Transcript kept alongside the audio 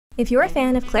If you're a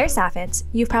fan of Claire Saffitz,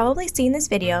 you've probably seen this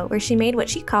video where she made what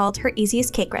she called her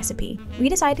easiest cake recipe. We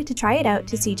decided to try it out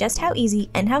to see just how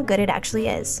easy and how good it actually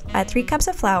is. Add 3 cups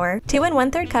of flour, 2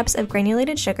 1/3 cups of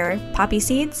granulated sugar, poppy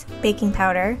seeds, baking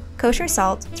powder, kosher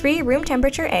salt, 3 room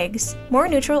temperature eggs, more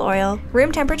neutral oil,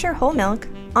 room temperature whole milk,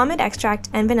 almond extract,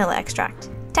 and vanilla extract.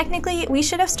 Technically, we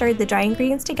should have stirred the dry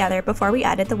ingredients together before we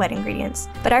added the wet ingredients,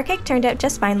 but our cake turned out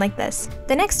just fine like this.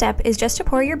 The next step is just to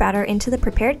pour your batter into the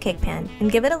prepared cake pan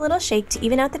and give it a little shake to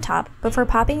even out the top before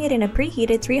popping it in a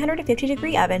preheated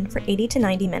 350-degree oven for 80 to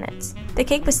 90 minutes. The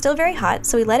cake was still very hot,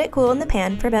 so we let it cool in the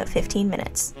pan for about 15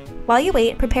 minutes. While you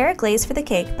wait, prepare a glaze for the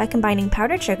cake by combining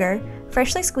powdered sugar,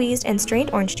 freshly squeezed and strained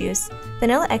orange juice,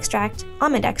 vanilla extract,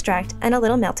 almond extract, and a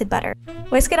little melted butter.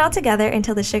 Whisk it all together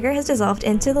until the sugar has dissolved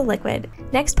into the liquid.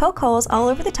 Next, poke holes all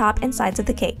over the top and sides of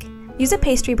the cake. Use a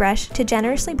pastry brush to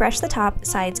generously brush the top,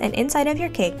 sides, and inside of your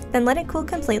cake, then let it cool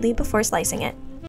completely before slicing it.